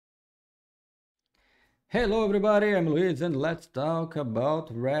Hello everybody, I'm Luis and let's talk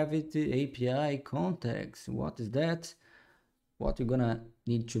about Revit API Context. What is that? What you're gonna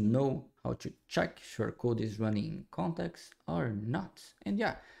need to know, how to check if your code is running in context or not. And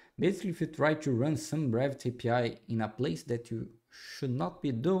yeah, basically if you try to run some Revit API in a place that you should not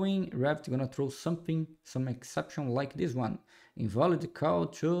be doing, Revit gonna throw some exception like this one. Invalid call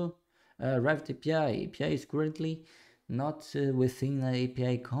to Revit API. API is currently not within an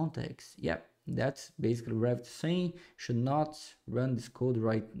API context. Yep. That's basically Revit saying should not run this code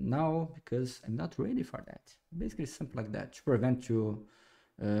right now because I'm not ready for that. Basically something like that to prevent you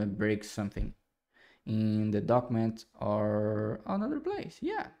break something in the document or another place.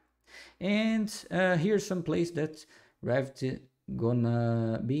 Yeah. And here's some place that Revit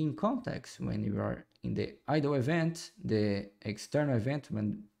gonna be in context when you are in the idle event, the external event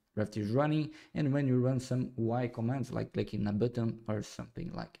when Revit is running, and when you run some Y commands like clicking a button or something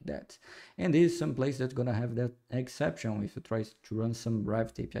like that. And this is some place that's gonna have that exception if you try to run some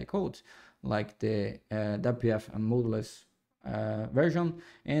Revit API code, like the WPF modulus version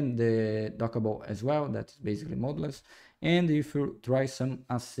and the dockable as well, that's basically modulus. And if you try some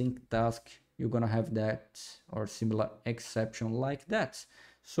async task, you're gonna have that or similar exception like that.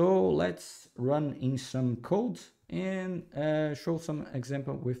 So let's run in some code and show some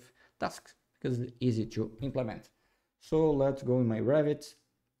example with tasks because it's easy to implement. So let's go in my Revit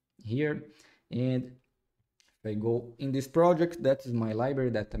here, and if I go in this project, that is my library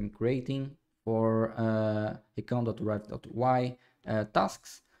that I'm creating for ricaun.revit.y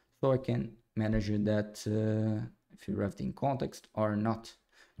tasks, so I can manage that if you Revit in context or not.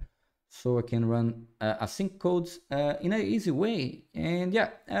 So I can run async codes in an easy way. And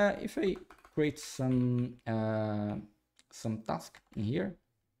yeah, if I create some task in here,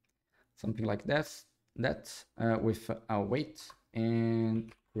 something like that with a wait,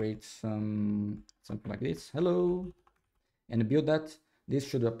 and create something like this, hello, and build that. This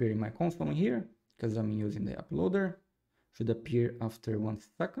should appear in my console here because I'm using the uploader. Should appear after 1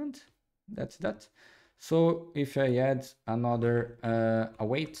 second. That's that. So if I add another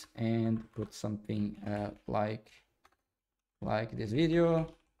await and put something like this video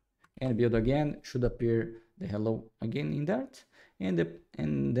and build again, should appear the hello again in that,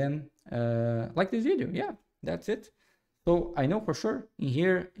 and then like this video. Yeah, that's it. So I know for sure in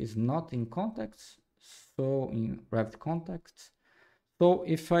here is not in context, so in Revit context. So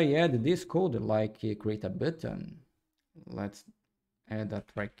if I add this code like create a button, let's add a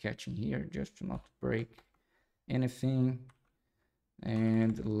try catch in here just to not break anything,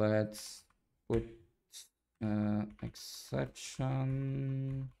 and let's put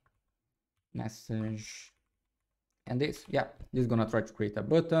exception message and this. Yeah, this is gonna try to create a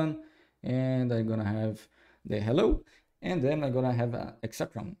button, and I'm gonna have the hello, and then I'm gonna have an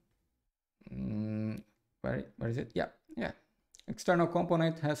exception. Where is it? Yeah, external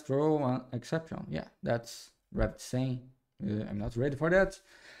component has throw an exception. Yeah, that's Revit saying I'm not ready for that.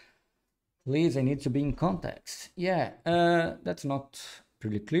 Please, I need to be in context. Yeah, that's not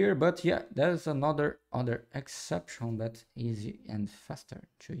pretty clear, but yeah, there's another exception that's easy and faster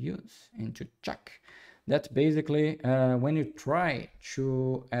to use and to check. That's basically when you try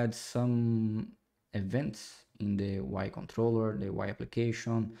to add some events in the Y controller, the Y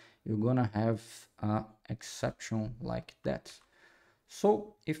application, you're gonna have an exception like that.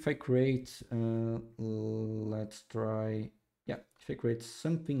 So if I create, let's try, yeah, if I create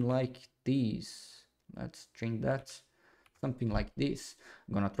something like this, let's change that, something like this.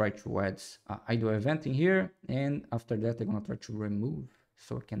 I'm gonna try to add an idle event in here, and after that I'm gonna try to remove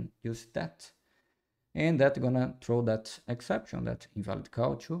so I can use that. And that's gonna throw that exception, that invalid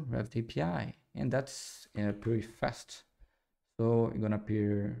call to Revit API, and that's pretty fast. So it's gonna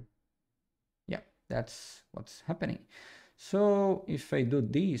appear, yeah, that's what's happening. So if I do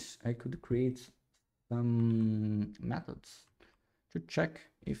this, I could create some methods to check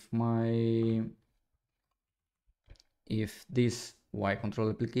if this Y control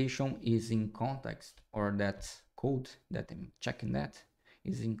application is in context, or that code that I'm checking that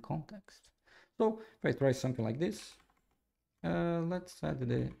is in context. So if I try something like this, let's add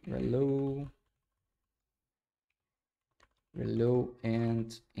the relo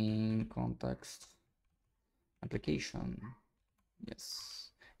and in context application.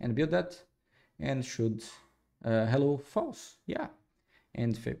 Yes, and build that, and should hello false. Yeah,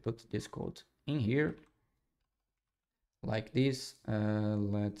 and if I put this code in here like this,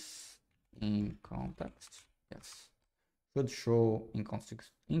 let's in context, yes, should show in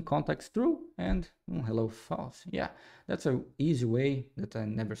context true, and hello false. Yeah, that's an easy way that I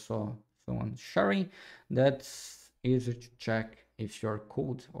never saw someone sharing. That's easy to check if your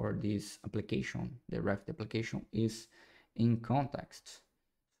code or this application, the Revit application, is in context.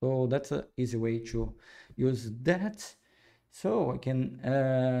 So that's an easy way to use that. So I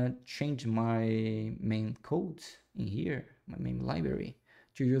can change my main code in here, my main library,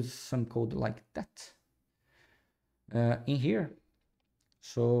 to use some code like that in here.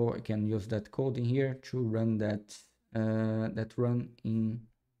 So I can use that code in here to run that run in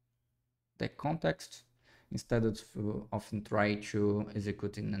the context instead of often try to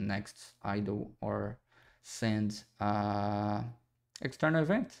execute in the next idle or send external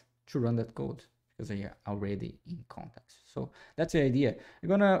event to run that code because they are already in context. So that's the idea. I'm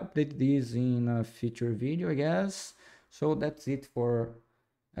gonna update this in a future video, I guess. So that's it for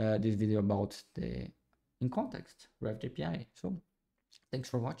this video about the in context Revit API. So thanks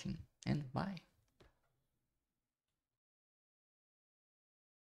for watching and bye.